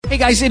Hey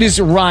guys, it is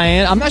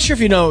Ryan. I'm not sure if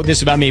you know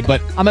this about me, but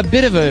I'm a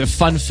bit of a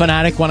fun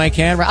fanatic when I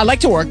can. I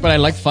like to work, but I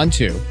like fun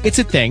too. It's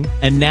a thing.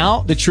 And now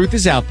the truth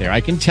is out there.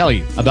 I can tell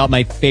you about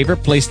my favorite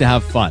place to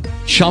have fun.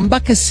 Chumba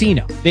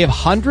Casino. They have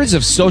hundreds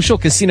of social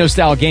casino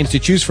style games to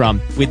choose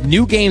from with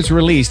new games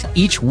released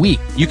each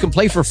week. You can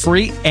play for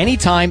free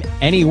anytime,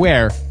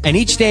 anywhere. And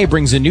each day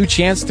brings a new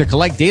chance to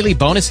collect daily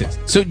bonuses.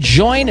 So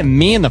join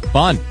me in the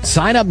fun.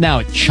 Sign up now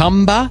at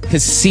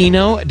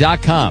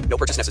ChumbaCasino.com. No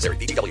purchase necessary.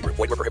 VGW Group.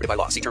 Void where prohibited by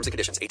law. See terms and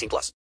conditions.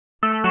 18+.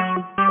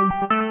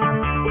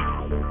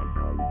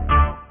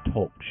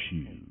 Talk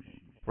shoes.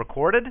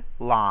 Recorded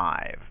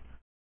live.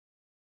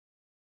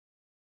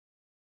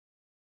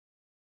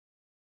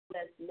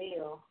 That's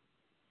mail.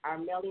 Our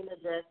mailing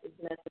address is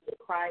Message of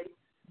Christ,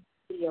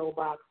 P.O.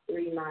 Box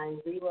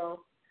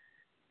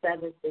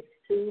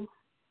 390-762.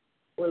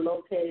 We're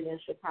located in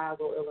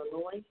Chicago,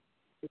 Illinois.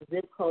 The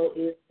zip code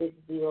is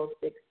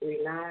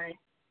 60639.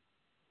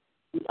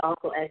 We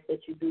also ask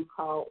that you do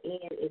call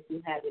in if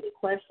you have any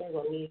questions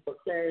or need for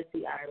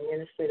clarity. Our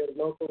administrative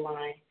local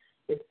line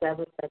is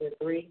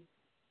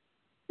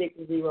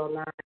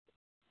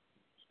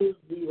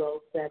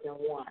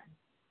 773-609-2071.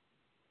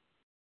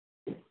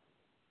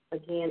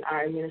 Again,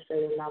 our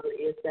administrative number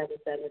is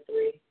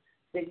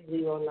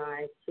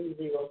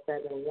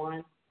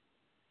 773-609-2071.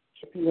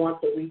 If you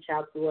want to reach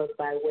out to us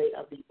by way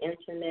of the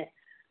internet,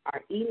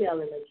 our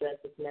emailing address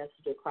is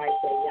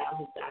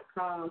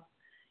messageofchrist@yahoo.com,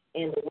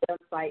 and the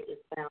website is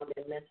found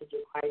at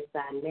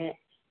messageofchrist.net.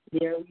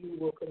 There you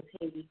will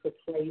continue to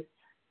place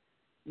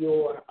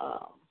your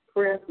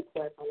prayer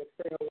requests on the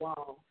prayer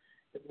wall,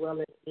 as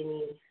well as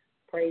any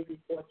praise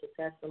reports or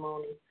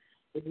testimonies.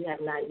 If you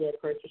have not yet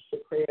purchased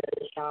your prayer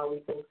shawl,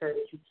 we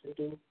encourage you to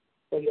do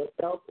for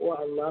yourself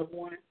or a loved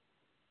one.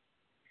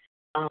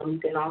 You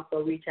can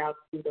also reach out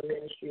to the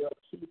ministry or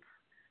keep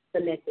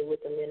connected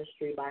with the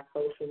ministry by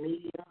social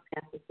media.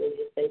 Pastor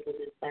Sylvia Staples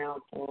is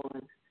found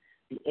on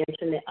the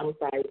internet,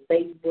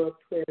 Facebook,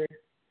 Twitter,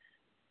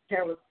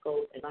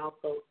 Periscope, and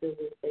also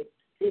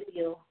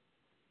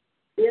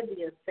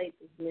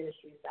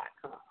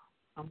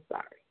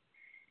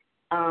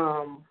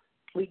SylviaStaplesMinistries.com.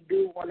 We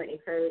do want to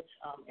encourage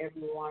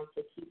everyone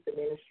to keep the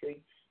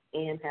ministry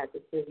and Pastor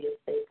Sylvia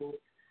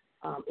Staples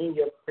in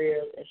your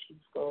prayers as she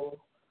goes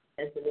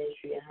as the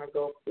ministry and her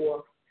go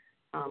forth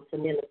to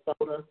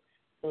Minnesota.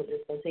 So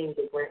just continue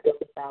to break up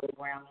the solid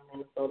ground in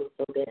Minnesota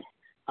so that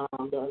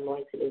the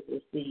anointing is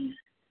received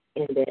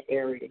in that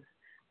area.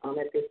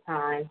 At this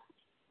time,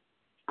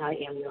 I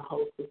am your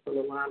host, Sister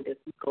LaRonda, as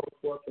we go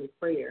forth in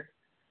prayer.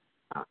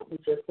 We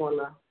just want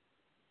to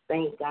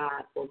thank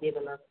God for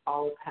giving us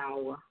all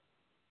power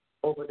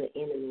over the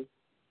enemy.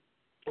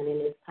 And in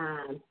this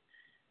time,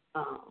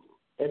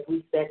 as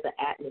we set the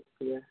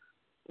atmosphere,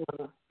 we want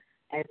to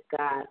ask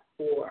God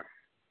for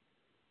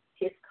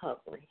his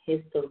covering,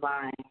 his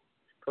divine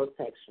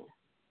protection.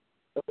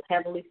 So,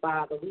 Heavenly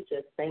Father, we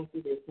just thank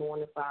you this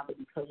morning, Father,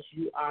 because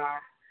you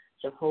are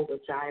Jehovah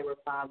Jireh,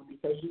 Father,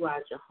 because you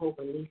are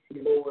Jehovah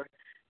Nissi, Lord.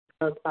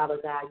 Because, Father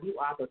God, you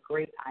are the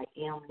great I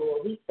am,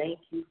 Lord. We thank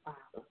you,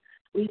 Father.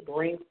 We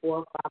bring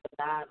forth, Father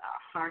God, our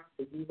hearts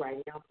to you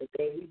right now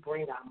today. We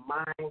bring our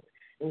minds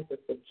into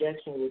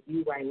subjection with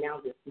you right now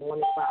this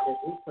morning, Father.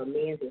 We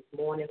command this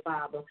morning,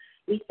 Father.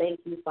 We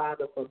thank you,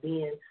 Father, for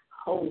being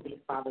holy,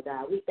 Father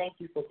God. We thank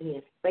you for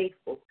being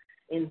faithful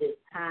in this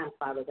time,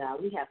 Father God.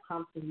 We have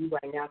come to you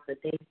right now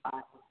today,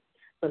 Father,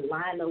 to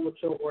line up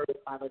with your word,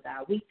 Father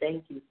God. We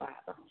thank you,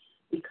 Father.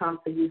 We come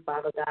to you,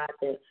 Father God,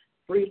 that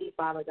freely,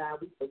 Father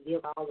God, we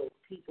forgive all those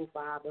people,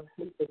 Father.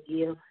 We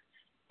forgive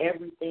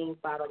everything,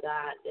 Father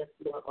God, yes,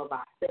 Lord, of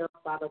ourselves,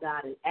 Father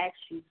God, and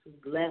ask you to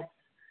bless,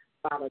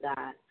 Father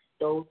God,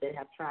 those that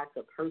have tried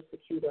to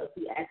persecute us.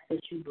 We ask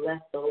that you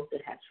bless those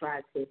that have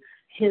tried to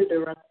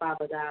hinder us,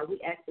 Father God.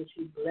 We ask that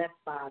you bless,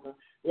 Father,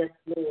 yes,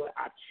 Lord,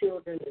 our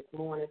children this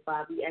morning,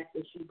 Father. We ask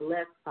that you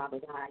bless, Father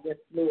God, yes,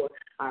 Lord,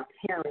 our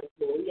parents,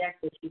 Lord. We ask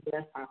that you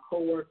bless our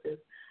co-workers,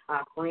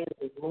 our friends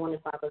this morning,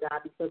 Father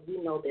God, because we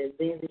know that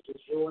vengeance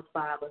is yours,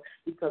 Father,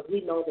 because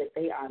we know that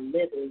they are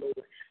living,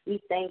 Lord. We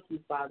thank you,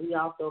 Father. We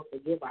also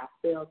forgive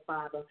ourselves,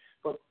 Father,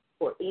 for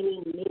any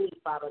need,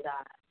 Father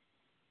God,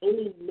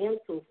 any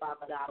mental,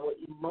 Father God, or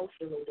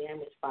emotional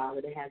damage,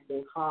 Father, that has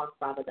been caused,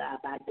 Father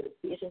God, by the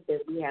decisions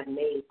that we have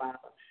made,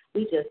 Father.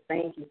 We just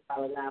thank you,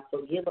 Father God.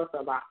 Forgive us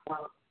of our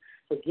faults.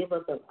 Forgive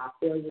us of our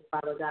failures,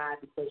 Father God,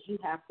 because you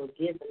have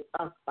forgiven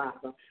us,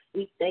 Father.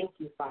 We thank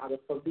you, Father,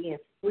 for being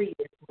free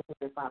this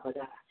morning, Father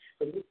God.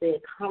 For you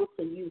said, come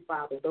to you,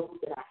 Father, those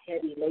that are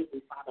heavy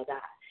laden, Father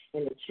God,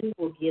 and that you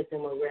will give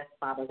them a rest,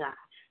 Father God.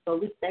 So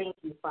we thank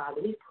you,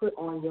 Father. We put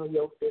on your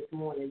yoke this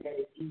morning that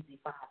is easy,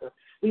 Father.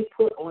 We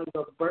put on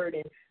your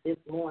burden this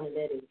morning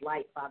that is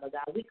light, Father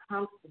God. We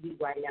come to you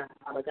right now,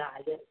 Father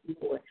God, yes,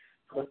 Lord,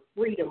 for the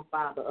freedom,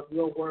 Father, of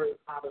your word,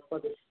 Father, for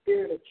the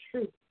spirit of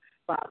truth,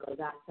 Father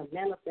God, to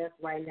manifest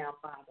right now,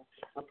 Father,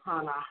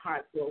 upon our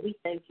hearts, Lord. We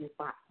thank you,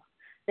 Father.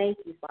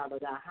 Thank you, Father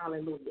God.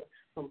 Hallelujah.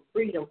 From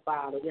freedom,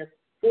 Father. Yes,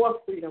 for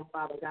freedom,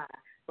 Father God.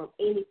 From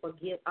any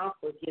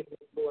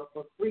unforgiveness, Lord.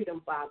 For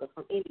freedom, Father.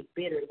 From any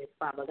bitterness,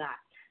 Father God.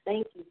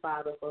 Thank you,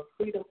 Father, for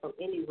freedom from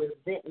any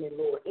resentment,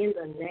 Lord, in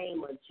the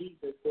name of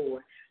Jesus,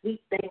 Lord.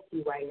 We thank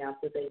you right now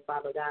today,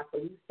 Father God, for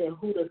you said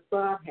who the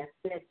Son has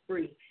set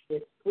free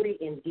is free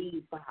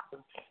indeed,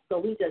 Father. So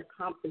we just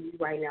come to you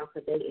right now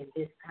today in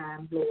this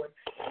time, Lord.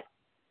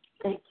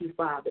 Thank you,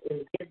 Father,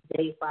 in this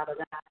day, Father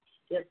God.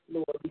 Yes,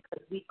 Lord,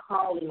 because we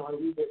calling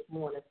on you this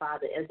morning,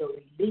 Father, as a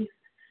release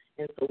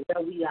and so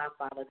where we are,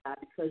 Father God,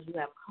 because you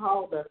have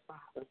called us,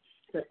 Father,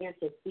 to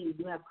intercede.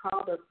 You have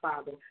called us,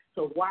 Father,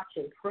 to watch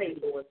and pray,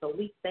 Lord. So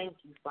we thank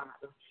you,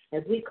 Father,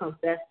 as we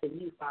confess to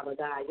you, Father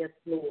God, yes,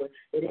 Lord,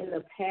 that in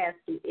the past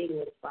through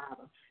ignorance,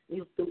 Father,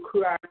 you through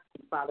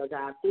curiosity, Father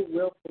God, through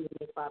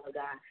willfulness, Father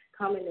God,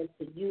 coming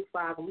into you,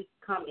 Father, we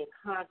come in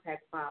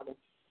contact, Father,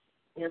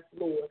 yes,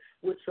 Lord,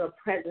 with your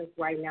presence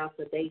right now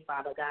today,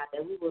 Father God,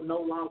 that we will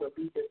no longer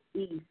be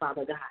deceived,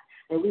 Father God,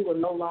 and we will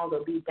no longer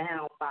be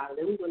bound, Father,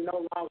 that we will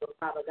no longer,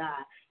 Father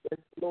God, yes,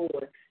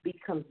 Lord, be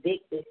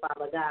convicted,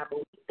 Father God, but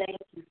we thank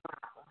you,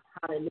 Father,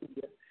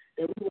 hallelujah,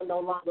 that we will no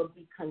longer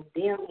be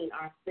condemning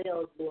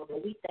ourselves, Lord,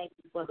 but we thank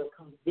you for the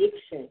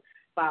conviction,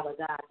 Father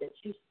God, that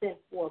you sent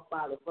forth,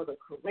 Father, for the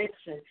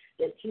correction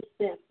that you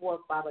sent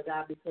forth, Father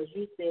God, because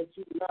you said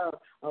you love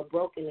a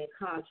broken and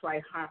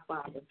contrite heart,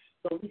 Father.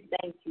 So we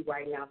thank you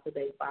right now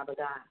today, Father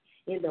God,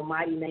 in the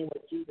mighty name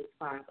of Jesus,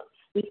 Father.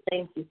 We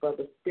thank you for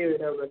the spirit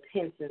of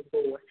repentance,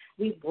 Lord.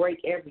 We break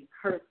every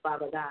curse,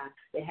 Father God,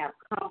 that have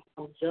come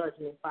from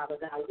judgment, Father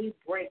God. We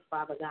break,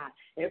 Father God,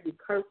 every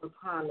curse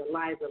upon the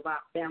lives of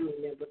our family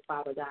members,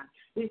 Father God.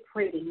 We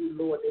pray to you,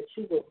 Lord, that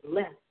you will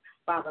bless,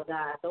 Father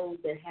God, those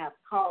that have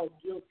called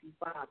guilty,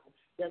 Father,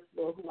 yes,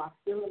 Lord, who are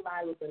still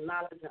alive with the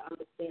knowledge and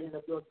understanding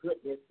of your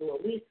goodness,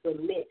 Lord. We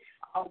submit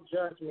all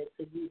judgment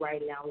to you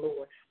right now,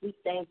 Lord. We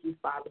thank you,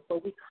 Father.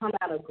 So we come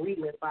out of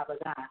agreement, Father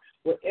God,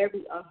 with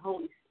every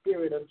unholy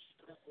spirit of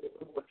judgment,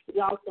 Lord. We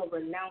also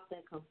renounce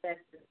and confess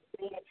the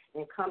sin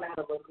and come out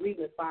of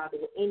agreement, Father,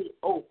 with any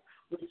oath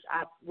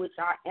which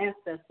our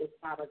ancestors,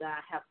 Father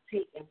God, have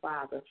taken,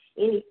 Father,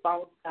 any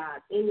false God,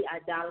 any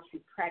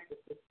idolatry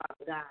practices,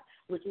 Father God,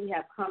 which we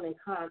have come in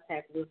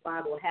contact with,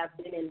 Father, or have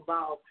been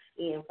involved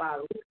in,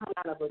 Father. We come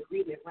out of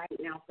agreement right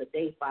now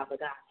today, Father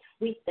God.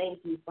 We thank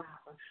you,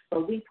 Father,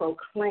 for we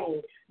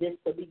proclaim this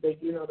to be the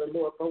year of the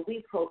Lord, for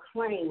we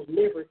proclaim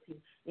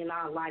liberty in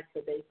our life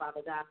today,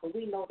 Father God, for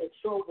we know that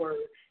your word,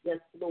 yes,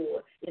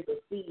 Lord, is a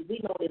seed.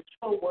 We know that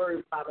your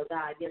word, Father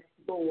God, yes,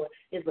 Lord,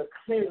 is a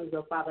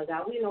cleanser, Father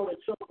God. We know that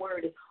your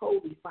word is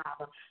holy,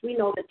 Father. We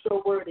know that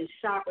your word is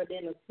sharper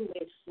than a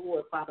two-edged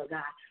sword, Father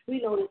God. We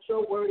know that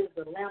your word is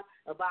the lamp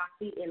of our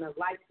feet and a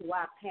light to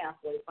our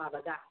pathway,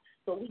 Father God.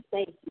 So we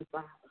thank you,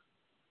 Father.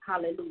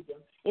 Hallelujah.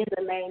 In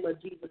the name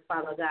of Jesus,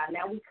 Father God.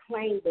 Now we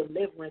claim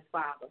deliverance,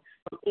 Father,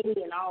 from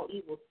any and all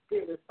evil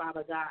spirits,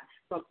 Father God,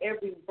 from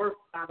every work,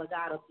 Father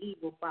God, of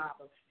evil,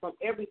 Father, from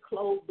every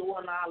closed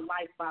door in our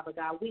life, Father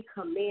God. We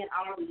command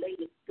our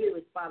related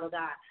spirits, Father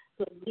God,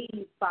 to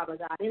leave, Father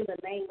God, in the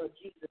name of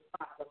Jesus,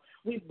 Father.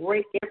 We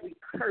break every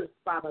curse,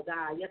 Father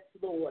God, yes,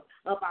 Lord,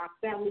 of our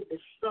family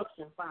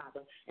destruction,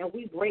 Father. And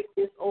we break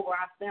this over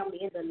our family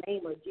in the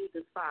name of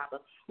Jesus,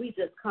 Father. We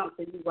just come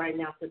to you right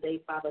now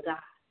today, Father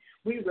God.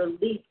 We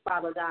release,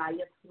 Father God,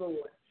 yes,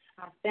 Lord,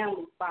 our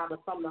families, Father,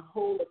 from the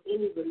whole of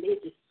any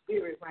religious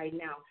spirit right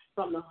now,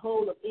 from the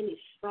whole of any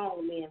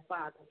strong man,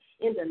 Father,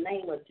 in the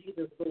name of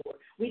Jesus, Lord.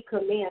 We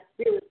command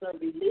spirits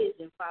of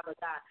religion, Father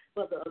God,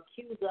 for the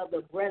accuser of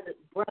the brethren,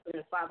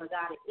 Father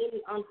God, and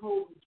any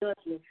unholy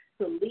judgment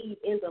to leave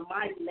in the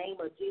mighty name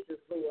of Jesus,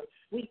 Lord.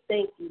 We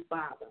thank you,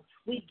 Father.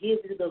 We give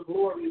you the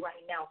glory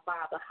right now,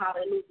 Father.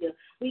 Hallelujah.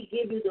 We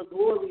give you the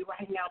glory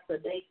right now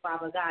today,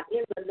 Father God,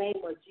 in the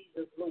name of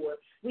Jesus, Lord.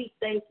 We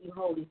thank you,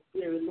 Holy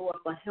Spirit, Lord,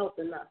 for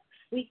helping us.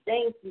 We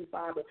thank you,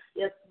 Father.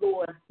 Yes,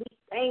 Lord. We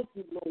thank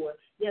you, Lord.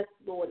 Yes,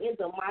 Lord. In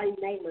the mighty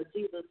name of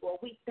Jesus, Lord,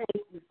 we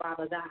thank you,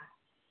 Father God,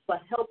 for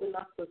helping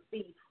us to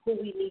see who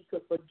we need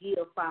to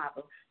forgive,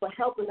 Father, for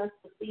helping us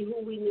to see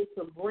who we need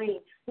to bring,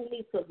 who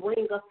needs to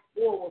bring us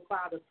forward,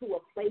 Father, to a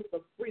place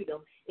of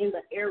freedom in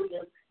the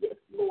areas, yes,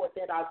 Lord,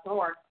 that are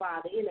dark,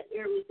 Father, in the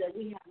areas that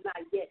we have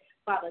not yet,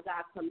 Father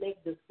God, to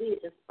make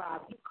decisions,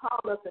 Father. You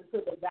call us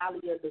into the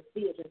valley of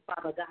decisions,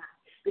 Father God,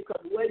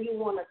 because where you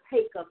want to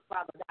take us,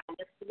 Father God,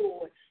 yes,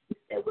 Lord, you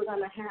said we're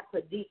going to have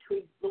to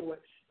decrease, Lord.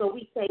 So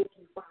we thank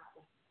you, Father.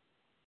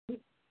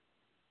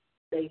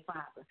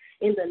 Father,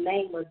 in the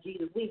name of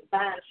Jesus, we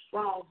bind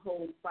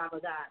strongholds,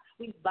 Father God.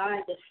 We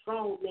bind the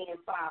strong man,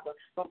 Father,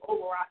 from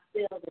over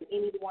ourselves and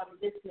anyone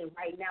listening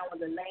right now in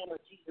the name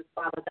of Jesus,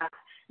 Father God.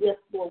 Yes,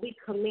 Lord, we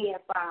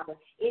command, Father,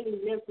 any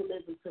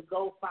mentalism to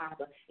go,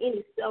 Father,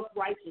 any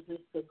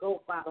self-righteousness to go,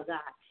 Father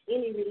God,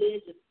 any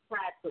religious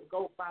pride to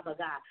go, Father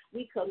God.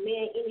 We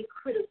command any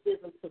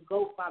criticism to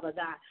go, Father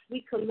God.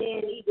 We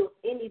command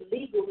any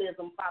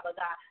legalism, Father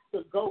God,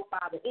 to go,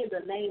 Father, in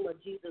the name of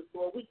Jesus,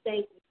 Lord. We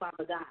thank you,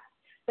 Father God.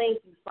 Thank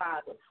you,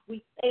 Father.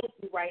 We thank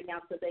you right now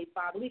today,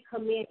 Father. We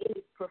command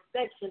any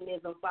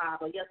perfectionism,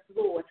 Father, yes,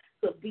 Lord,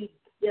 to be,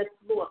 yes,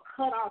 Lord,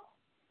 cut off,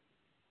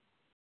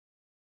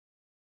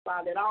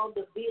 Father, that all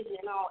division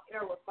and all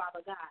error, Father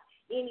God,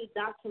 any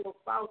doctrinal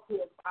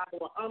falsehood, Father,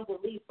 or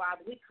unbelief,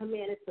 Father, we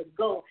command it to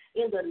go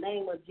in the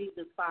name of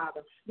Jesus,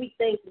 Father. We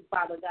thank you,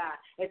 Father God,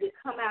 as it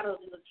come out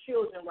of the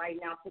children right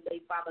now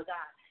today, Father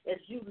God,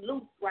 as you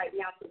loose right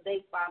now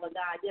today, Father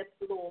God, yes,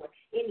 Lord,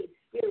 any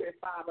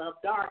spirit, Father, of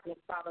darkness,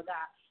 Father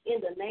God,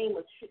 in the name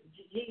of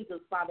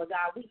Jesus, Father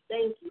God, we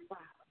thank you,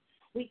 Father.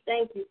 We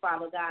thank you,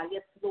 Father God.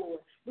 Yes,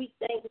 Lord. We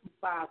thank you,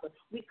 Father.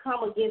 We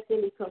come against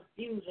any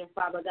confusion,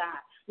 Father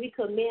God. We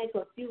command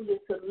confusion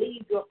to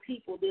leave your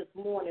people this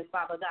morning,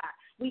 Father God.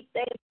 We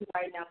thank you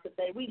right now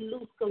today. We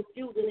loose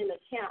confusion in the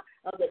camp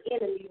of the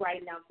enemy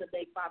right now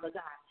today, Father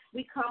God.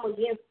 We come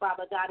against,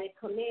 Father God, and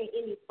command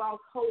any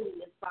false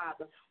holiness,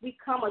 Father. We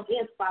come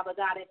against, Father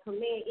God, and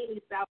command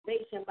any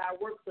salvation by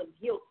works of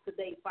guilt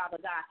today,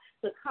 Father God,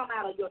 to come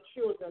out of your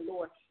children,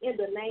 Lord, in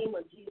the name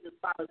of Jesus,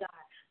 Father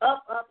God.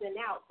 Up, and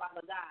out,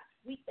 Father God.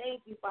 We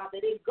thank you,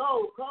 Father, that it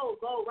go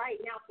right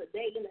now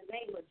today in the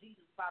name of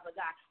Jesus, Father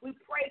God. We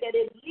pray that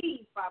it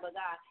leaves, Father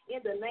God,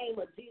 in the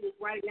name of Jesus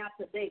right now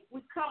today.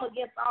 We come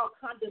against all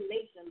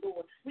condemnation,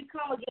 Lord. We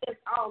come against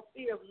all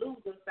fear of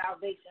losing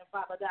salvation,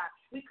 Father God.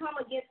 We come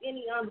against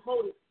any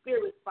unholy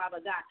spirits,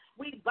 Father God.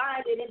 We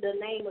bind it in the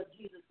name of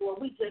Jesus,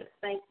 Lord. We just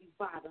thank you,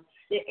 Father,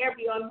 that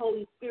every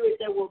unholy spirit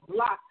that will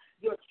block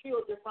your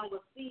children from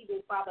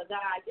receiving, Father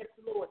God. Yes,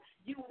 Lord,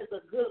 you as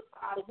a good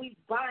Father, we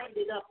bind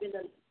it up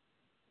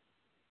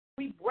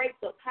we break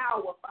the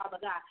power, Father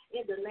God,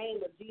 in the name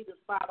of Jesus,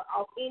 Father,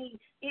 of any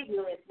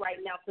ignorance right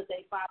now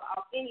today, Father,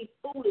 of any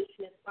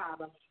foolishness,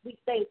 Father. We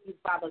thank you,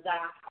 Father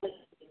God,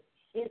 hallelujah.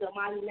 In the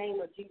mighty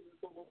name of Jesus,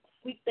 Lord,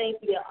 we thank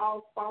you that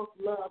all false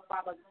love,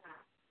 Father God,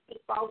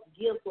 any false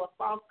gifts or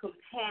false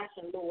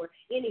compassion, Lord,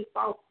 any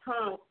false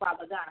tongues,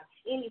 Father God,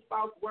 any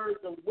false words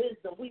of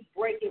wisdom, we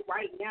break it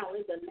right now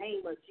in the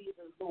name of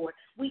Jesus, Lord.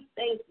 We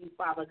thank you,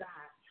 Father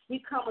God. We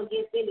come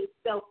against any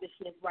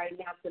selfishness right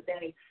now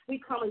today.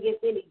 We come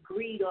against any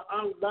greed or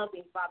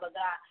unloving, Father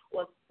God,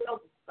 or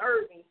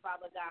self-serving,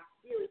 Father God,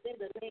 spirits in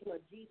the name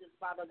of Jesus,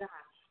 Father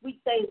God. We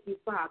thank you,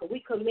 Father.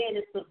 We command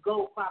it to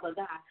go, Father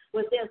God,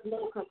 where there's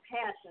no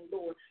compassion,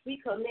 Lord.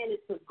 We command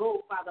it to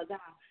go, Father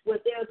God,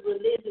 where there's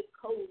religious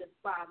coldness,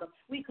 Father.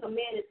 We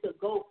command it to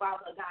go,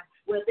 Father God,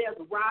 where there's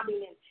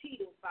robbing and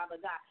cheating,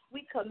 Father God.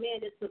 We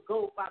command it to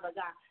go, Father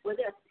God, where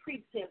there's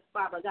pretense,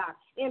 Father God.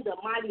 In the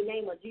mighty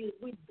name of Jesus,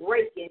 we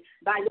break it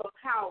by your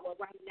power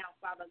right now,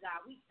 Father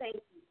God. We thank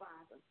you,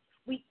 Father.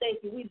 We thank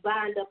you. We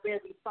bind up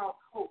every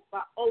false hope,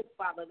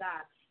 Father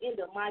God, in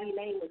the mighty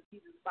name of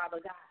Jesus,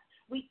 Father God.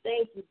 We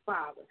thank you,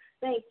 Father.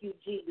 Thank you,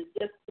 Jesus.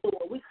 Yes,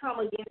 Lord. We come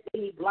against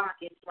any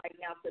blockage right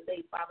now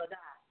today, Father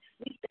God.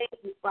 We thank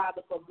you,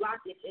 Father, for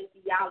blockage in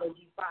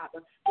theology,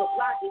 Father, for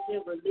blockage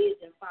in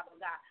religion, Father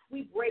God.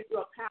 We break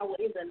your power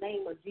in the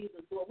name of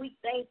Jesus, Lord. We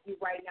thank you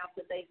right now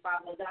today,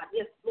 Father God.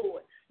 Yes,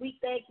 Lord. We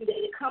thank you that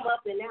it come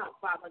up and out,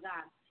 Father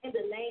God, in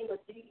the name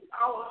of Jesus.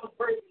 All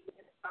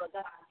unworthiness,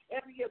 Father God.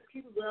 Every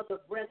accuser of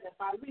the brethren,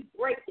 Father, we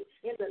break it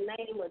in the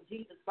name of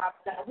Jesus, Father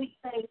God. We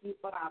thank you,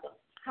 Father.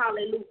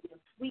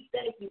 Hallelujah. We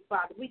thank you,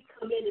 Father. We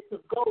command it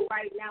to go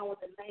right now in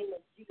the name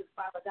of Jesus,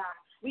 Father God.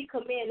 We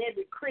command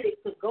every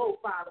critic to go,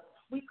 Father.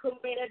 We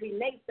command every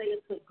naysayer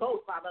to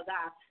go, Father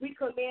God. We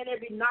command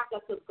every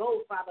knocker to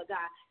go, Father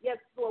God. Yes,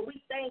 Lord,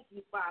 we thank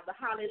you, Father.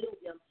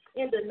 Hallelujah.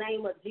 In the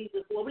name of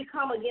Jesus, Lord, we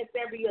come against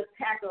every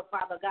attacker,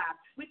 Father God.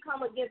 We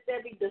come against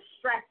every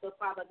distractor,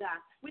 Father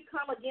God. We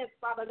come against,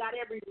 Father God,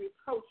 every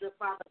reproacher,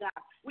 Father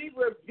God. We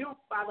rebuke,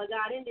 Father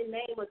God, in the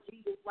name of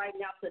Jesus right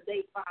now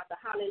today, Father.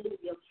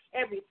 Hallelujah.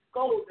 Every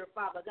scolder,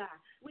 Father God.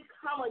 We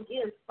come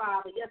against,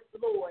 Father, yes,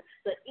 Lord,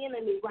 the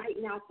enemy right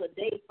now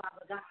today,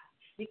 Father God,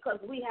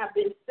 because we have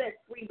been set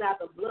free by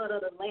the blood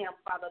of the Lamb,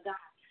 Father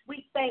God.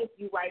 We thank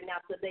you right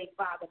now today,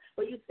 Father.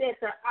 For you said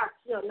the ox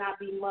shall not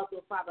be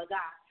muzzled, Father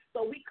God.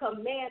 So we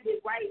command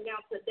it right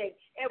now today,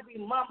 every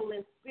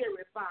mumbling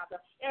spirit, Father,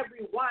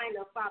 every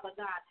whiner, Father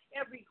God,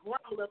 every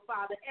grumbler,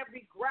 Father,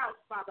 every grouch,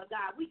 Father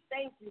God. We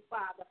thank you,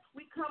 Father.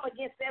 We come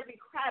against every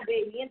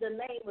crybaby in the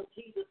name of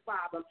Jesus,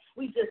 Father.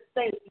 We just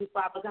thank you,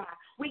 Father God.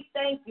 We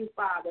thank you,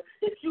 Father,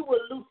 that you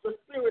will loose the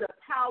spirit of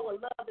power,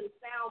 love, and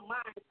sound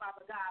mind,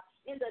 Father God,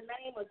 in the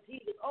name of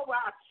Jesus, over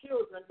our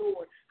children,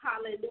 Lord.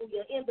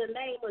 Hallelujah. In the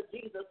name of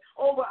Jesus,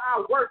 over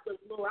our workers,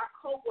 Lord, our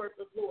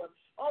co-workers, Lord,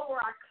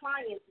 over our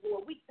clients,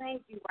 Lord. We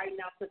thank you right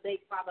now today,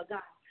 Father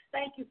God.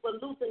 Thank you for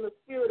loosing the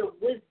spirit of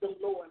wisdom,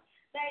 Lord.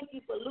 Thank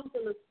you for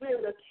loosing the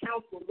spirit of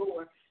counsel,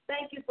 Lord.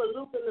 Thank you for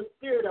loosing the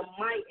spirit of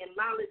might and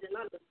knowledge and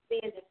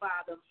understanding,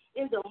 Father.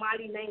 In the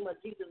mighty name of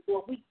Jesus,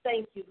 Lord, we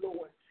thank you,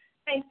 Lord.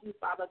 Thank you,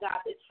 Father God,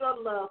 that your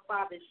love,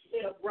 Father, is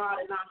shed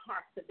abroad in our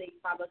hearts today,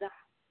 Father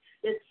God.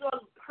 That your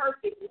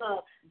perfect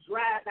love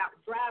drives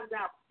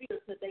out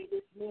fear today,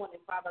 this morning,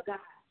 Father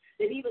God.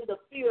 That even the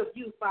fear of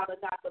you, Father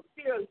God, the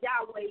fear of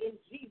Yahweh in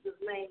Jesus'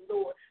 name,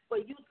 Lord, for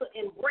you to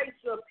embrace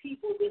your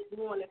people this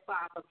morning,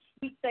 Father.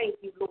 We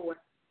thank you, Lord.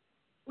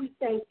 We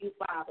thank you,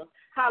 Father.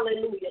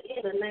 Hallelujah.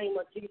 In the name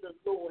of Jesus,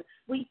 Lord.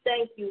 We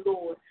thank you,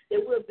 Lord, that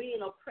we're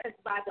being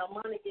oppressed by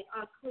demonic and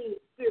unclean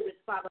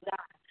spirits, Father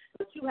God.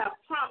 But you have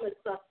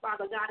promised us,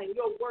 Father God, in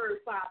your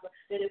word, Father,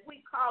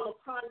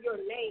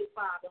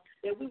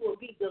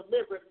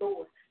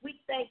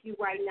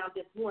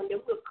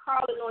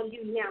 on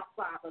you now,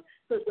 Father,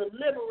 to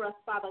deliver us,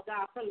 Father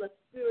God, from the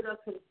spirit of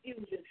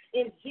confusion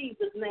in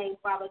Jesus' name,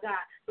 Father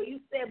God. For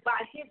you said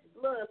by his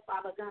blood,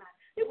 Father God,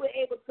 that we're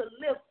able to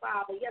live,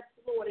 Father, yes,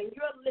 Lord, and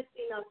you're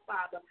lifting us,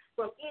 Father,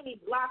 from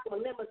any block or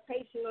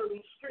limitation or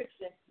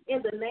restriction in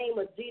the name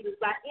of Jesus,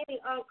 by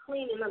any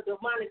uncleaning of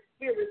demonic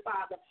spirit,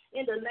 Father,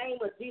 in the name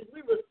of Jesus.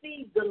 We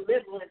receive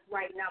deliverance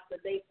right now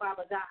today,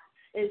 Father God,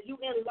 as you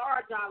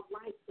enlarge our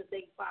life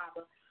today,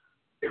 Father.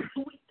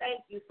 We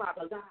thank you,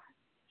 Father God,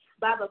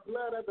 by the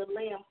blood of the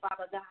Lamb,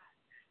 Father God,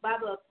 by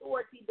the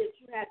authority that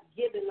you have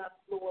given us,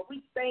 Lord.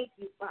 We thank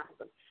you,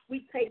 Father.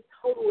 We take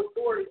total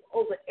authority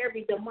over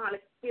every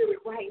demonic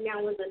spirit right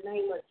now in the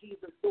name of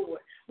Jesus,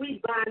 Lord.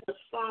 We bind the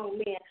strong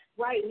man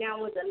right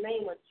now in the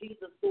name of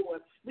Jesus,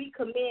 Lord. We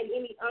command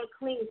any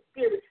unclean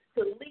spirit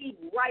to leave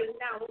right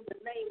now in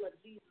the name of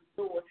Jesus,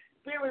 Lord.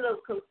 Spirit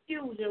of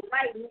confusion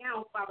right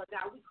now, Father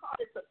God. We call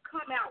it to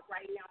come out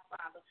right now,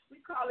 Father.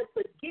 We call it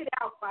to get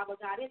out, Father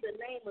God, in the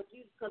name of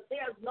Jesus, because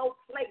there's no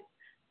place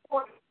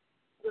for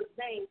his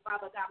name,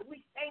 Father God.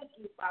 We thank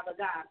you, Father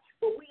God,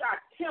 for we are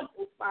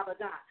temples, Father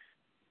God.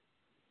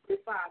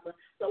 Father.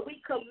 So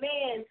we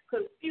command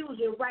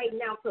confusion right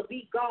now to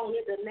be gone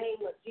in the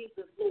name of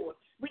Jesus, Lord.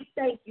 We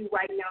thank you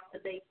right now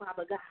today,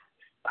 Father God.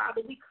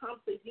 Father, we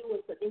come to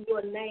you in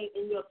your name,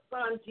 in your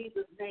Son,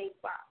 Jesus' name,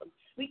 Father.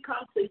 We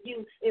come to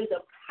you in the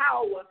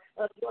power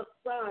of your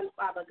Son,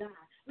 Father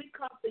God. We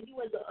come to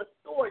you in the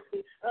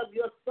authority of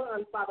your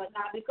Son, Father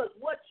God, because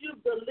what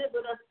you've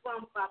delivered us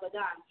from, Father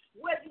God,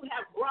 where you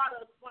have brought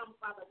us from,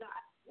 Father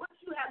God, what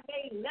you have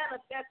made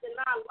manifest in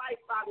our life,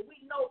 Father,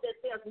 we know that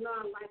there's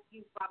none like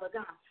you, Father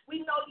God.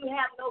 We know you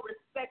have no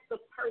respect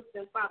of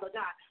person, Father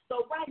God.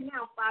 So right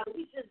now, Father,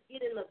 we just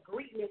get in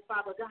agreement,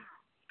 Father God.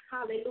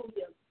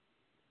 Hallelujah.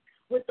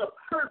 With the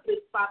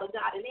purpose, Father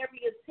God, and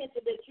every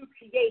intention that you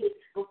created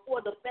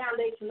before the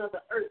foundation of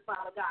the earth,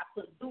 Father God,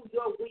 to do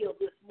your will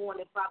this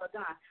morning, Father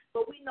God.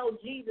 But we know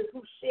Jesus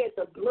who shed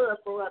the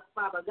blood for us,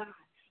 Father God.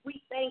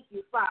 We thank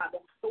you,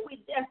 Father, for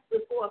we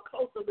desperate for a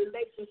closer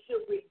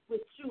relationship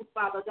with you,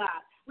 Father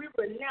God. We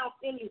renounce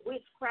any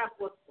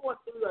witchcraft or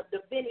sorcery or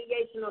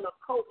divination or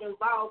occult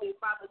involving,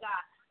 Father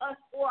God,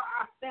 us or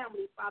our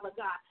family, Father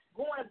God,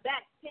 going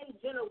back 10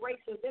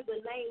 generations in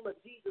the name of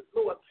Jesus,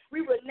 Lord.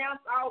 We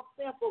renounce all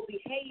sinful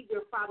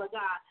behavior, Father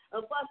God,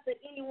 of us and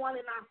anyone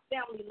in our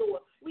family,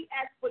 Lord. We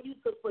ask for you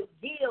to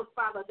forgive,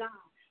 Father God.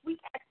 We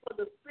ask for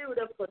the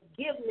spirit of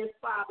forgiveness,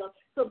 Father,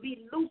 to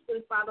be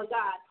loosened, Father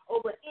God,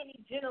 over any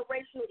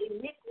generational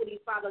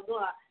iniquity, Father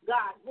God,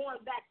 going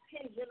back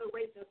 10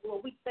 generations,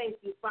 Lord. We thank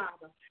you,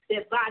 Father,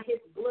 that by his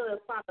blood,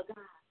 Father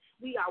God,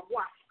 we are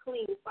washed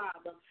clean,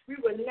 Father.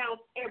 We renounce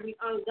every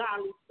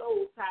ungodly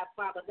soul tie,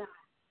 Father God.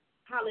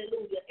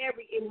 Hallelujah.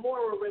 Every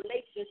immoral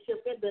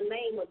relationship in the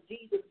name of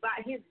Jesus,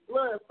 by his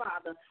blood,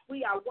 Father,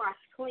 we are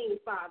washed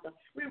clean, Father.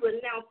 We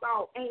renounce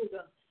all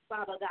anger,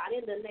 Father God,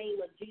 in the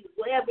name of Jesus.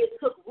 Wherever it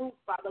took root,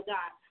 Father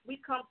God,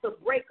 we come to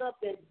break up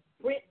and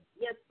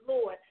yes,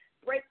 Lord,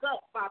 break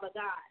up, Father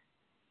God,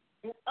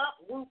 and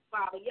uproot,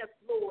 Father, yes,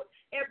 Lord,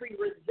 every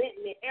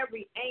resentment,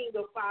 every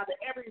anger, Father,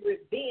 every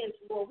revenge,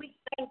 Lord. We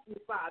thank you,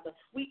 Father.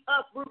 We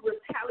uproot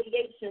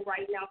retaliation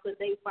right now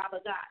today,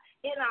 Father God,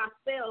 in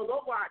ourselves,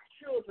 over our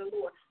children,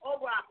 Lord,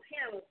 over our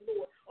parents,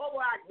 Lord, over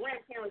our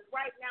grandparents,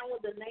 right now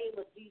in the name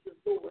of Jesus,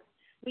 Lord.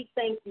 We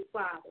thank you,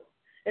 Father,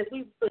 as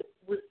we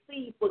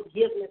receive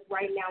forgiveness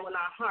right now in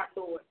our heart,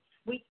 Lord.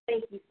 We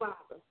thank you,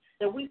 Father,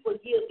 that we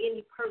forgive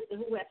any person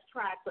who has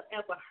tried to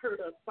ever hurt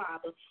us,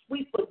 Father.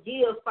 We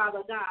forgive,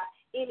 Father God,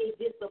 any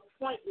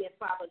disappointment,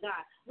 Father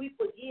God. We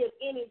forgive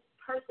any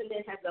person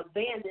that has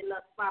abandoned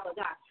us, Father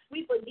God.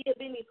 We forgive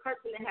any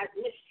person that has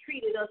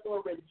mistreated us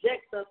or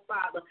rejected us,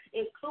 Father,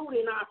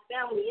 including our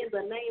family, in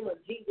the name of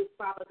Jesus,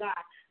 Father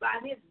God. By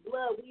his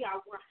blood, we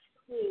are washed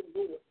clean,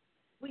 Lord.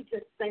 We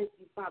just thank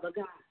you, Father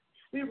God.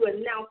 We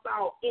renounce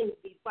all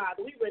envy,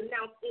 Father. We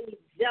renounce any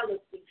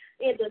jealousy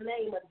in the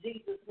name of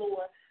Jesus,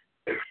 Lord.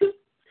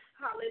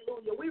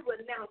 Hallelujah. We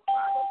renounce,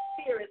 Father,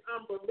 fear and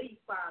unbelief,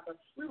 Father.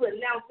 We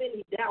renounce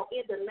any doubt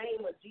in the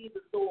name of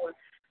Jesus, Lord.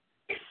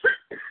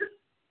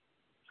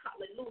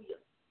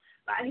 Hallelujah.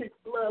 By his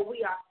blood,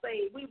 we are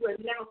saved. We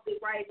renounce it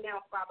right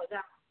now, Father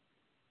God.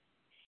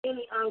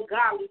 Any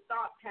ungodly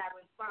thought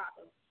patterns,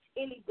 Father.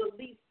 Any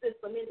belief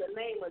system in the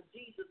name of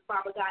Jesus,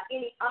 Father God.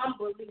 Any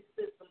unbelief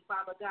system,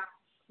 Father God.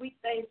 We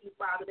thank you,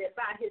 Father, that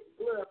by his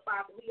blood,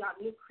 Father, we are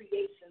new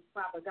creations,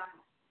 Father God.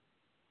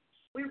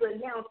 We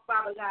renounce,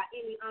 Father God,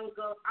 any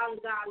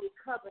ungodly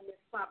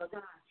covenants, Father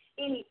God.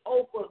 Any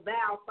oath or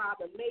vow,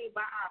 Father, made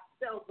by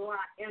ourselves or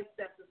our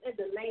ancestors, in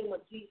the name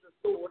of Jesus,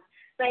 Lord.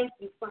 Thank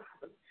you,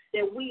 Father,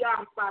 that we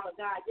are, Father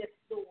God, yes,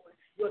 Lord,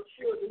 your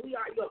children. We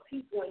are your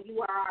people, and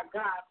you are our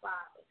God,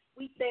 Father.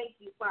 We thank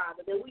you,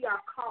 Father, that we are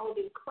called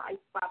in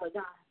Christ, Father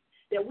God,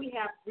 that we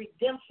have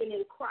redemption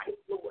in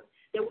Christ, Lord,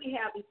 that we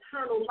have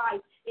eternal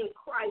life in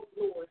Christ,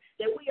 Lord,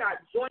 that we are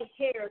joint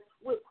heirs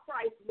with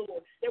Christ,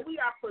 Lord, that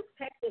we are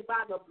protected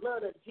by the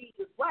blood of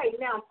Jesus. Right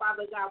now,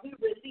 Father God, we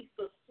release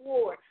the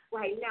sword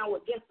right now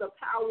against the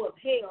power of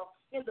hell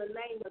in the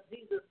name of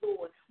Jesus,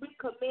 Lord. We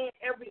command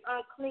every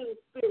unclean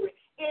spirit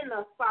in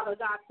us, Father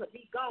God, to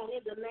be gone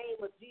in the name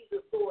of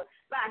Jesus, Lord.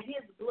 By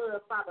his blood,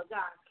 Father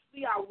God,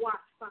 we are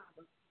washed,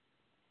 Father.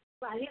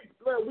 By his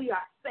blood, we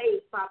are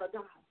saved, Father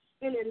God.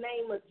 In the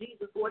name of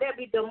Jesus, Lord,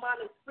 every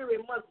demonic spirit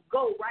must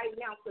go right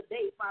now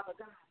today, Father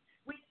God.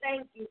 We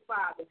thank you,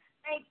 Father.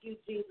 Thank you,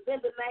 Jesus.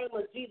 In the name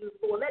of Jesus,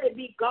 Lord, let it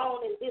be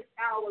gone in this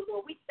hour,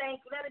 Lord. We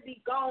thank you. Let it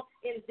be gone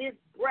in this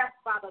breath,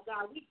 Father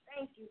God. We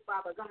thank you,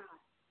 Father God.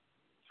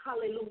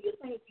 Hallelujah.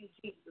 Thank you,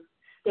 Jesus,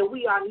 that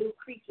we are new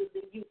creatures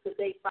in you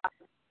today,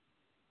 Father.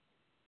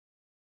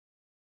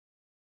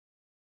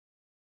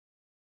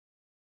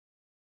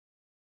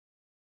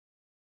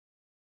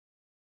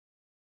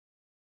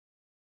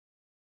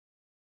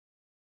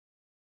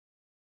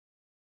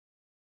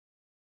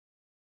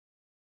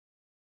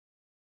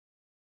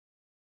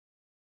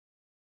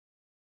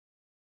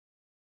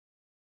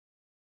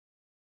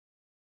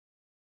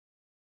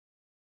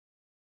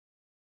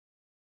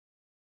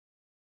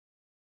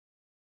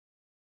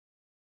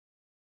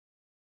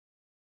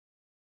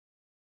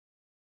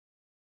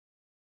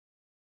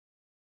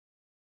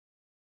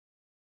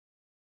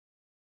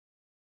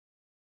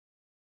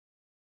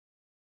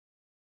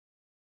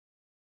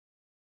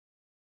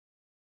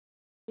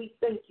 We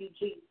thank you,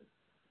 Jesus.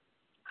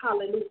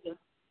 Hallelujah.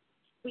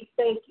 We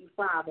thank you,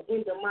 Father.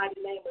 In the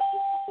mighty name of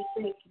Jesus, we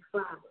thank you,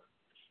 Father.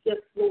 Yes,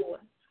 Lord.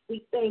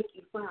 We thank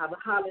you, Father.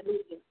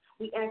 Hallelujah.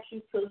 We ask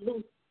you to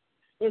loose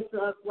into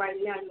us right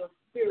now your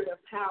spirit of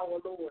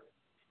power, Lord.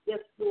 Yes,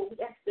 Lord.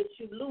 We ask that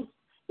you loose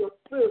your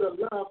spirit of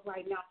love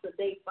right now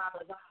today,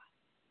 Father God.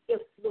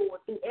 Yes,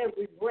 Lord. Through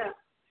every breath,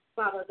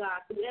 Father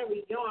God, through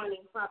every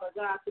yawning, Father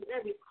God, through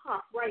every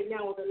cough right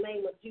now in the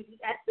name of Jesus.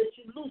 We ask that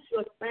you loose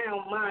your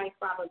sound mind,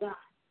 Father God.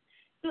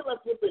 Fill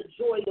us with the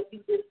joy of you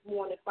this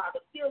morning,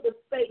 Father. Fill the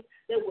space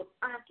that was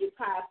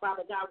occupied,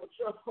 Father God, with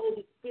your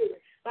Holy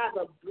Spirit by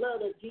the blood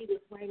of Jesus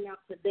right now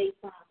today,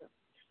 Father.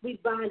 We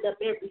bind up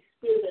every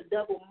spirit of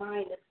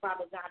double-mindedness,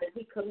 Father God, as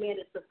we command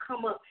it to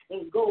come up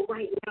and go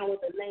right now in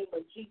the name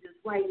of Jesus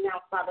right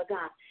now, Father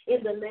God.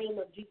 In the name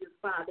of Jesus,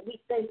 Father, we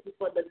thank you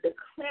for the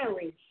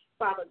declaring,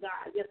 Father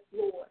God, yes,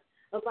 Lord,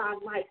 of our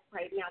life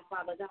right now,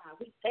 Father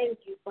God. We thank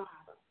you,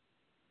 Father.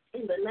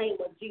 In the name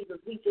of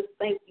Jesus, we just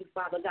thank you,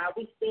 Father God.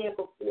 We stand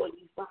before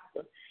you,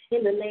 Father,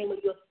 in the name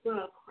of your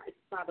Son, Christ,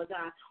 Father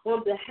God,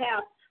 on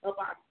behalf of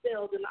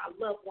ourselves and our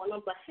loved one,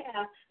 on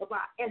behalf of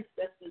our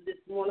ancestors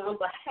this morning, on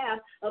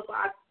behalf of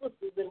our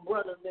sisters and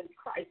brothers in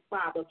Christ,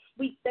 Father.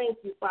 We thank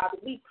you, Father.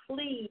 We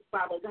plead,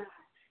 Father God,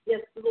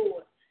 yes,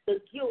 Lord,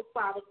 the guilt,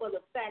 Father, for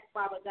the fact,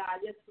 Father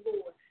God, yes,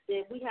 Lord,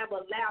 that we have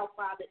allowed,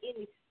 Father,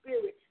 any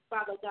spirit,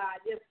 Father God,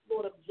 yes,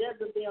 Lord, of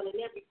Jezebel and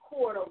every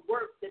cord of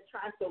work that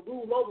tries to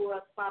rule over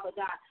us, Father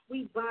God.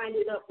 We bind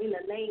it up in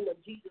the name of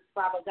Jesus,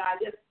 Father God,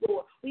 yes,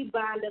 Lord. We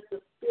bind up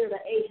the spirit of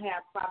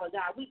Ahab, Father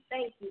God. We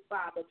thank you,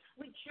 Father.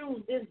 We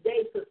choose this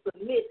day to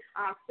submit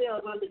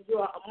ourselves under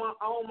your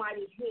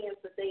almighty hands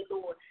today,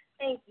 Lord.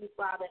 Thank you,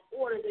 Father, in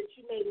order that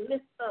you may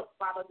lift up,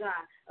 Father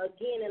God,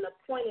 again in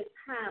appointed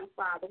time,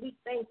 Father. We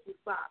thank you,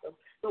 Father.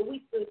 So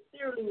we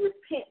sincerely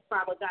repent,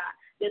 Father God,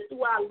 that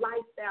through our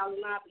lifestyle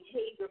and our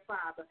behavior,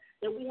 Father,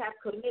 that we have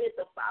committed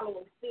the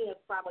following sins,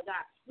 Father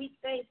God. We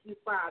thank you,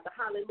 Father.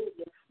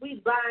 Hallelujah.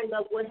 We bind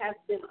up what has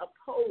been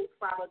opposed,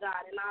 Father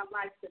God, in our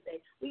life today.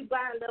 We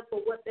bind up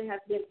for what that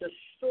has been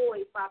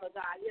destroyed, Father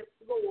God. Yes,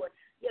 Lord.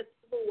 Yes,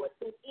 Lord.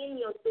 Through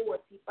any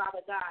authority,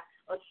 Father God,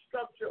 a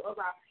structure of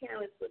our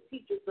parents, the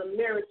teachers, the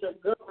marriage, of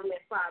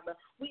government, Father.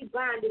 We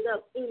bind it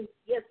up in,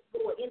 yes,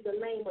 Lord, in the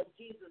name of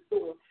Jesus,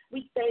 Lord.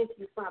 We thank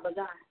you, Father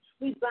God.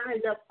 We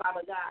bind up,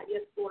 Father God,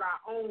 yes, Lord,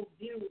 our own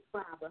views,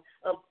 Father,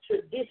 of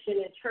tradition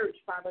in church,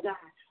 Father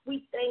God.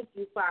 We thank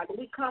you, Father.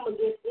 We come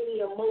against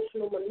any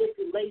emotional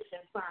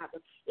manipulation,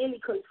 Father, any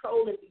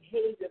controlling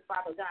behavior,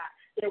 Father God,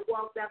 that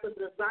walks after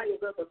the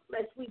desires of the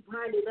flesh. We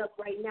bind it up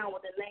right now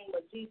in the name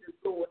of Jesus,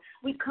 Lord.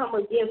 We come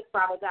against,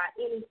 Father God,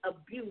 any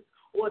abuse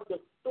or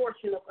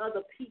distortion of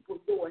other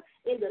people, Lord,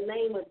 in the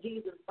name of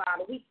Jesus,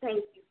 Father. We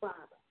thank you,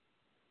 Father.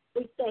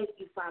 We thank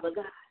you, Father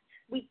God.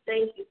 We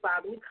thank you,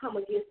 Father. We come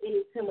against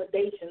any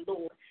intimidation,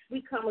 Lord.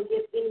 We come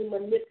against any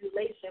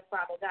manipulation,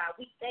 Father God.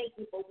 We thank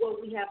you for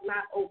what we have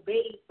not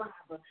obeyed,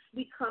 Father.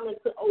 We come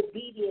into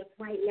obedience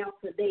right now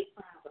today,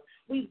 Father.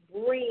 We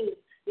bring,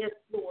 yes,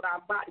 Lord,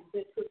 our bodies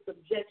into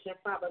subjection,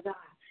 Father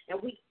God.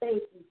 And we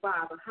thank you,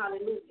 Father.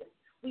 Hallelujah.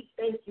 We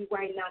thank you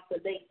right now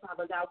today,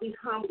 Father God. We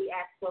humbly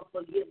ask for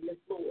forgiveness,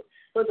 Lord,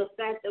 for the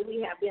fact that we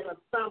have been a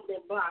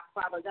stumbling block,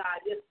 Father God.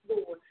 Yes,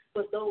 Lord,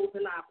 for those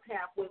in our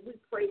pathway. We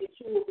pray that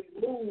you will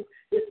remove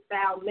this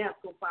foul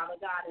mantle,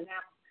 Father God, and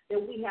that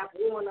we have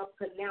worn up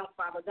to now,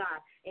 Father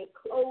God, and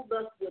clothe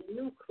us with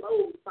new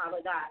clothes,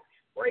 Father God.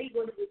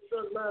 Fragrance with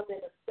your love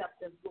and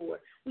acceptance, Lord.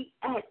 We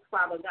ask,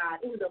 Father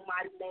God, in the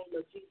mighty name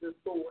of Jesus,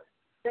 Lord.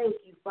 Thank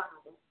you,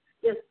 Father.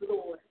 Yes,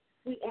 Lord.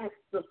 We ask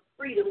the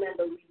freedom and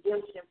the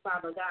redemption,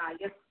 Father God,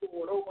 yes,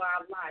 Lord, over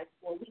our lives,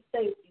 Lord. We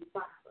thank you,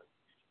 Father.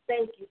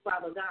 Thank you,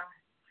 Father God.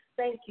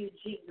 Thank you,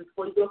 Jesus,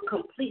 for your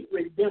complete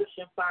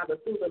redemption, Father,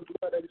 through the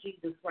blood of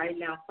Jesus right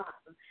now,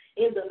 Father,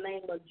 in the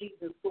name of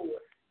Jesus,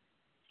 Lord.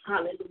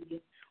 Hallelujah.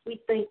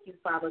 We thank you,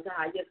 Father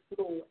God, yes,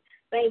 Lord.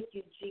 Thank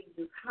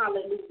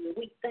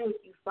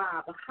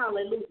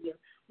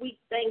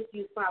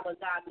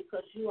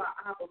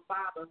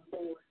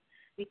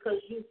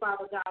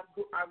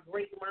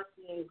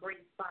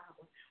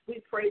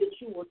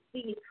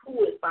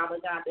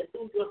God, that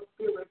through your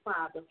spirit,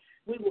 Father,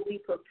 we will be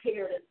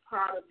prepared as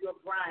part of your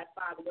bride,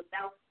 Father,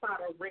 without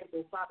spot or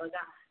wrinkle, Father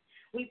God.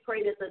 We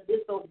pray that the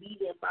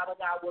disobedient, Father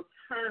God, will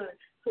turn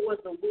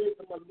towards the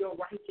wisdom of your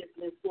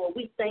righteousness, Lord.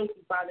 We thank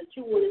you, Father, that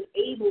you will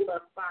enable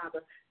us,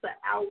 Father, to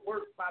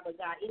outwork, Father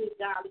God, any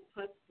godly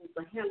principles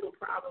to handle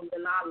problems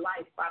in our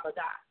life, Father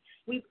God.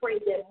 We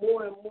pray that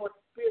more and more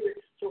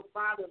spiritual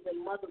fathers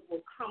and mothers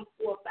will come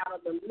forth out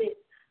of the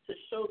midst to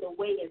show the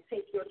way and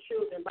take your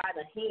children by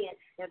the hand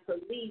and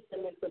to lead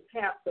them into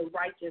paths of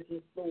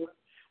righteousness, Lord.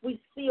 We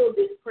seal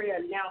this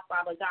prayer now,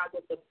 Father God,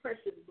 with the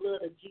precious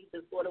blood of Jesus,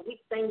 Lord. And we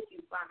thank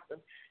you,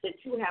 Father, that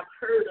you have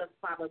heard us,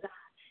 Father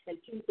God, and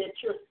that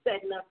you're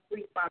setting us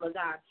free, Father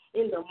God,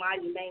 in the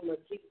mighty name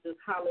of Jesus.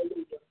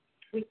 Hallelujah.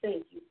 We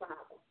thank you,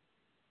 Father.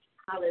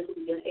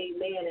 Hallelujah.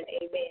 Amen and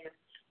amen.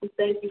 We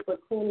thank you for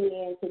tuning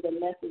in to the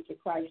Message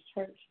of Christ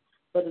Church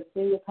for the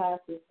senior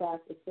pastor,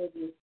 Pastor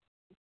Sylvia.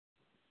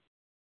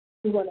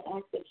 We want to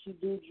ask that you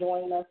do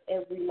join us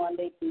every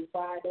Monday through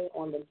Friday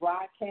on the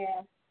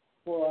broadcast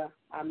for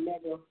our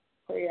mega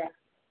prayer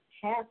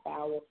half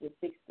hour from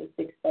 6 to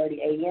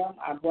 6:30 a.m.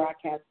 Our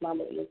broadcast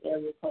number is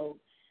area code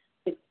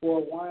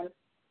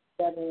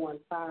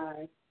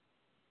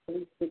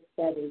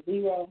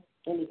 641-715-3670.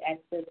 And the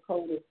access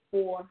code is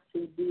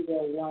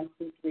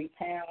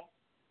 420-123#.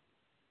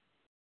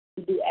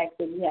 We do ask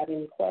that you have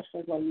any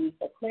questions or need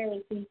for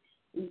clarity,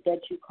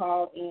 that you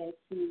call in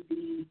to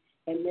the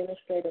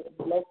administrative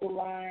local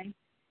line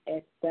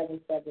at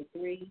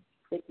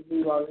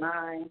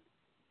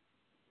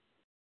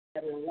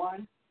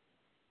 773-609-71.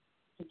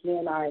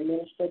 Again, our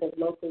administrative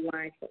local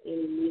line for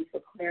any need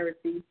for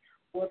clarity,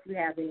 or if you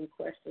have any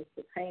questions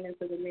pertaining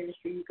to the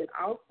ministry, you can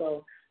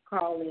also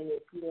call in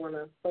if you want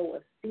to sow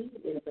a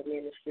seed in the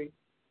ministry.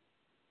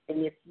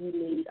 And if you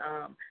need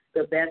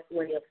the best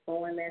way of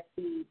sowing that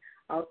seed,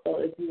 also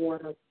if you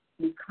want to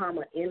become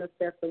an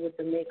intercessor with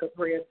the Mega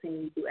Prayer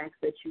Team, we do ask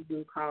that you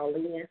do call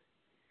in.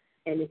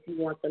 And if you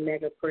want the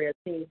Mega Prayer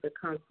Team to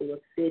come to a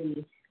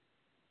city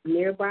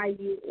nearby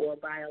you or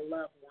by a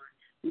loved one,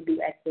 we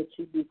do ask that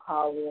you do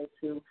call in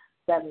to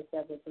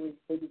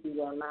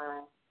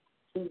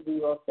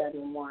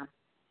 773-609-2071.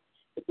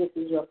 If this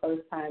is your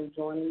first time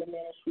joining the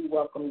ministry,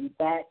 welcome you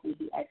back. We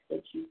do ask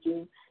that you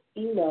do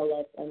email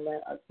us and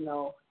let us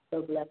know the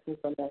blessings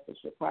of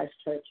Message of Christ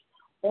Church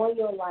on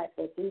your life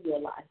or through your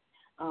life.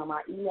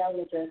 Our email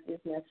address is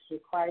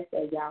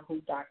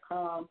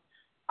messageofchrist@yahoo.com.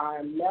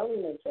 Our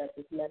mailing address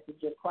is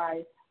Message of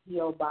Christ,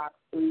 P.O. Box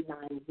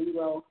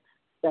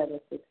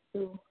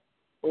 390762.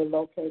 We're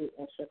located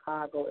in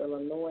Chicago,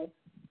 Illinois.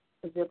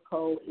 The zip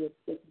code is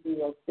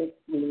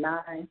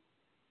 60639.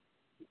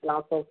 You can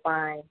also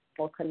find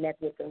or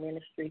connect with the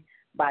ministry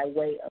by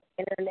way of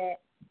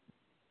internet.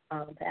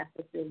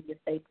 Pastor Sylvia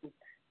Staples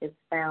is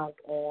found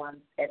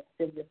at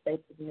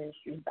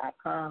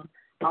SylviaStaplesMinistries.com.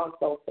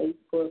 Also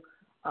Facebook,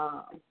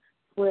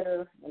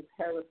 Twitter, and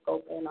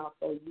Periscope, and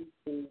also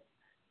YouTube.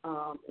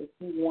 If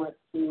you want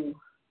to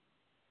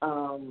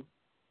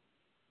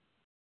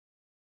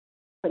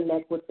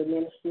connect with the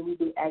ministry, we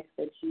do ask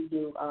that you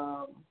do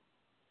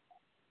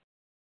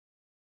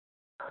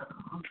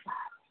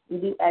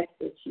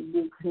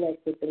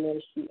connect with the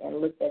ministry and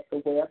look at the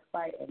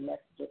website at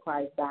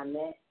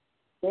messageofchrist.net.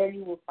 There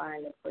you will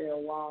find a prayer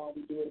wall.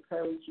 We do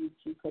encourage you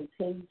to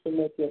continue to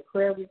make your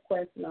prayer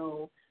requests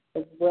known,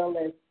 as well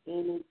as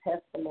any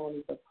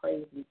testimonies or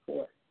praise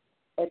reports.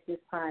 At this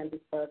time,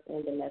 discuss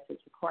in the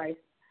Message of Christ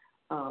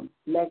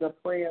mega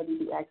prayer. We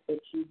do ask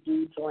that you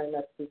do join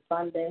us this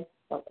Sunday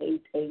from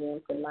 8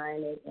 a.m. to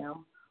 9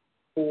 a.m.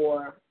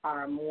 for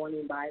our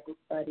morning Bible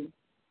study.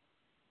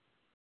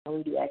 And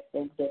we do ask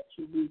that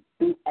you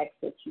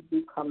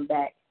do come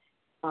back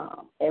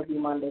every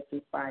Monday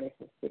through Friday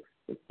from 6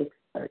 to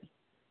 6:30.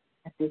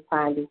 At this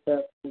time, this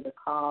is the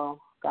call.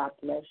 God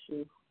bless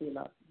you. We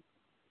love you.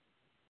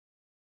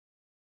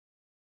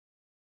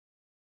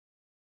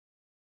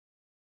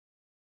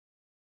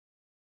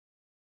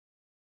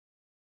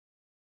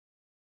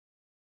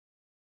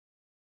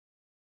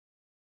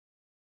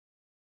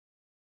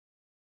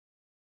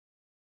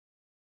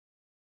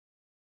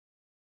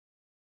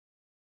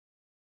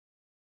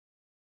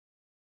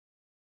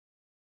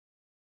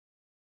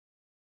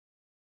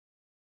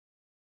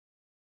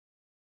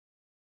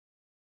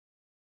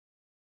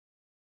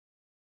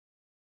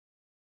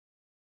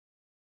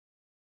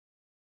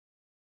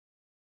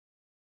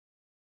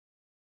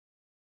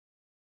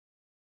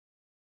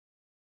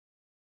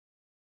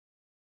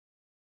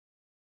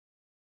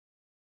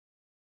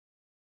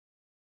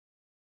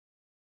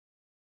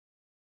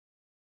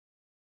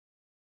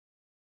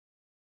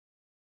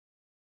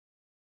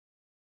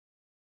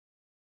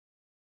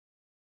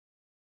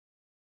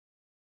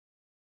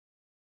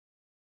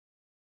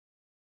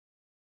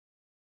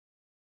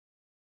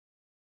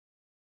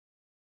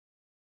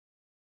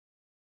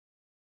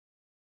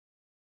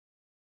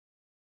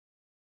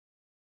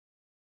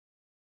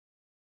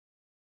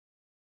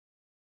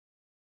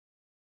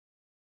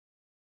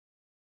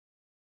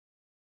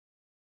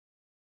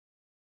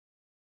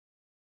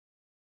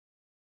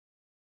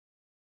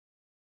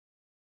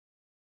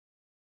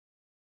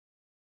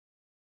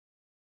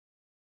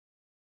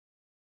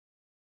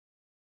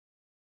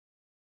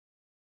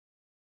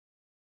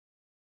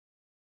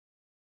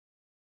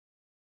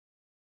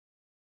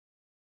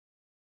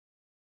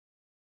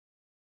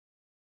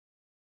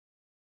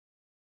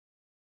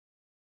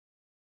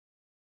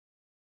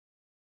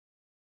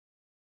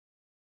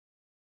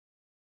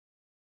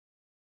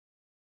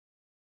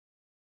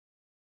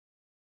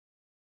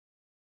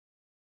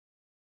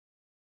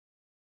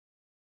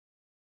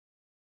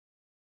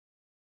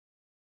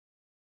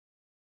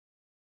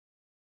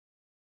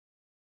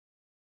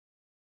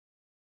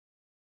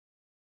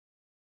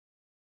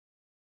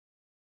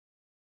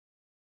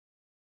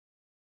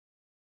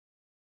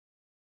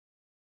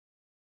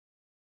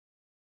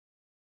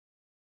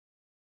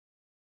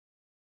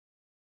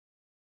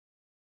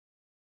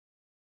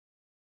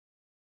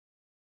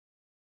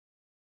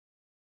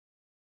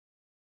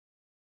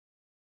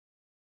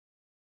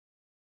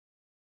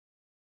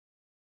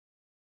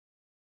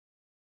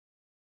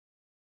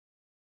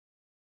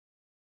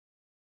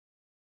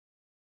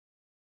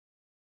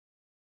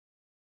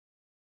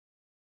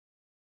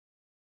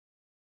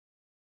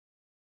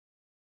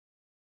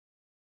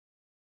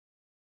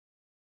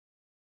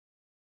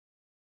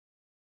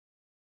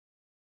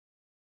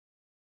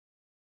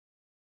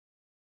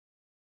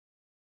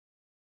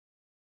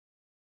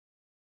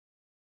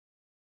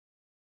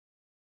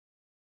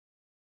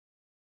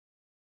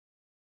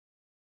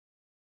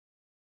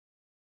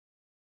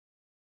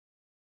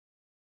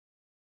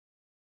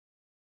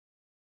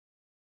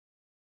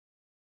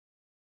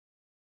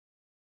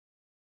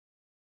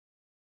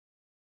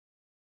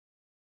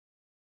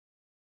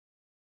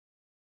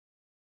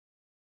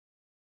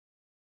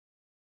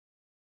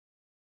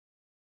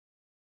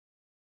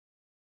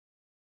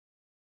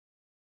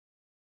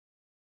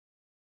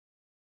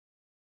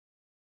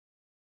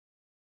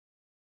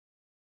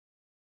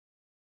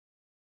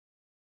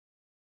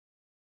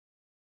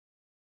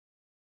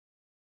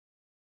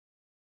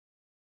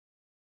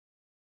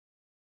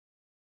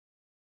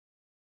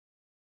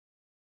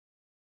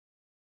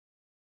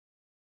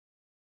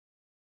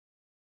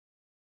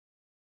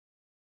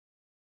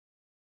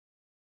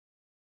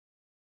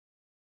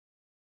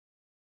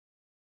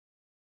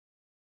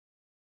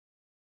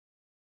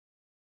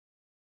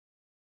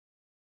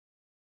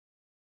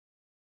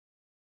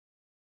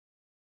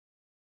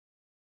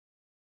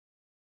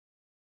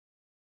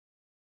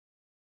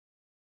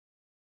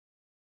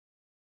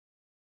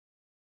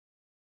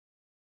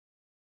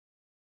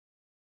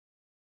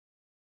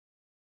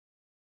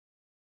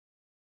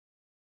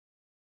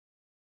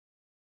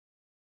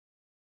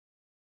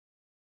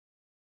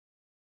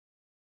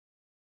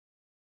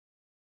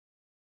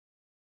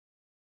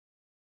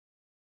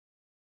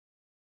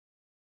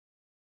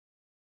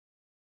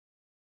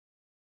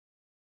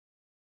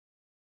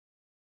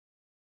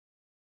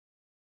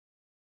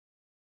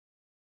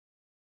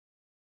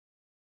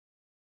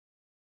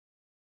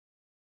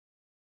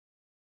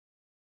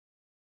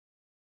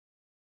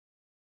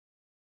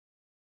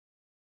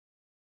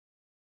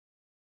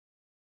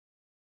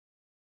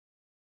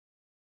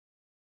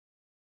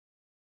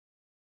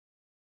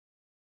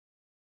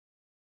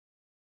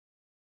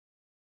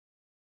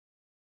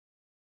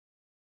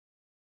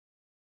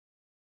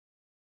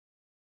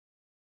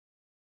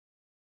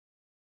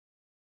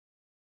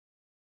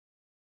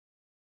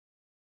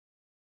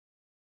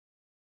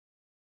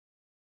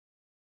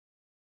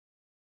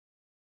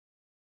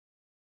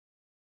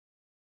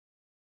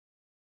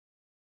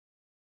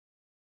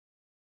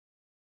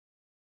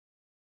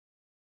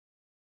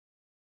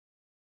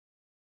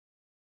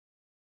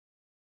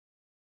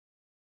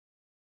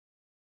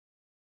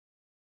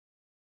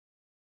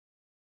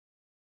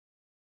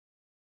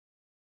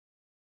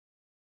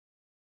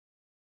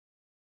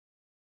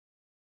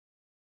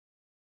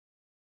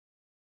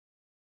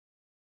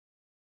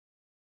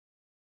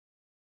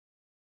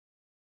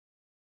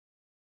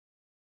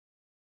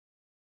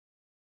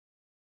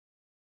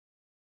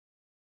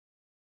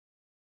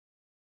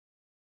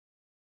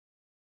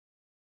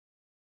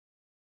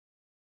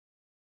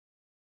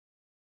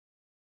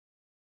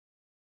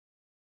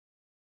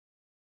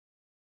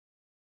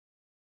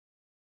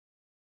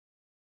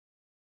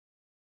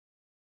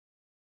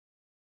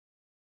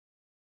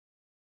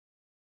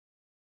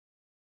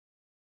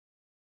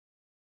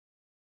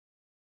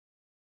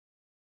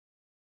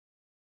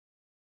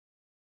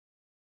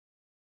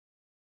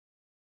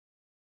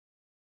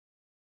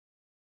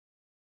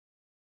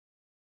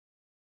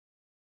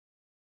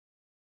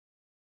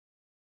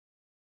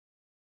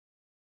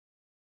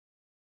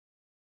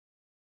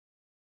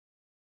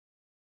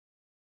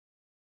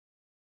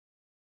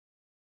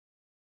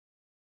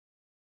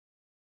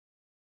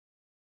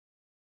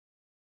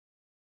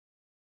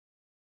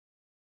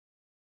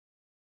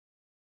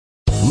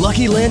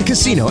 Lucky Land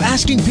Casino,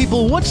 asking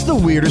people, what's the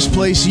weirdest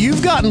place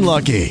you've gotten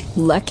lucky?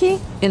 Lucky?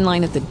 In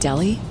line at the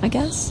deli, I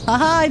guess?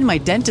 Aha, in my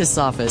dentist's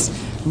office.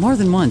 More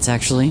than once,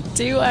 actually.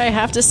 Do I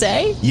have to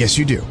say? Yes,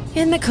 you do.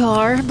 In the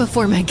car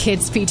before my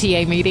kids'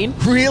 PTA meeting.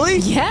 Really?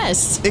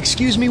 Yes.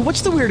 Excuse me,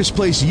 what's the weirdest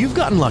place you've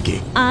gotten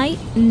lucky? I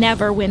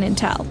never win and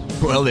tell.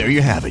 Well, there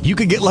you have it. You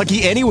can get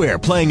lucky anywhere,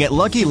 playing at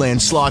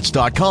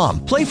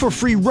LuckyLandSlots.com. Play for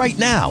free right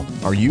now.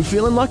 Are you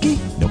feeling lucky?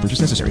 No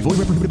purchase necessary.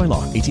 Void where prohibited by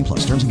law.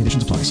 18+. Terms and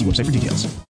conditions apply. See website for details.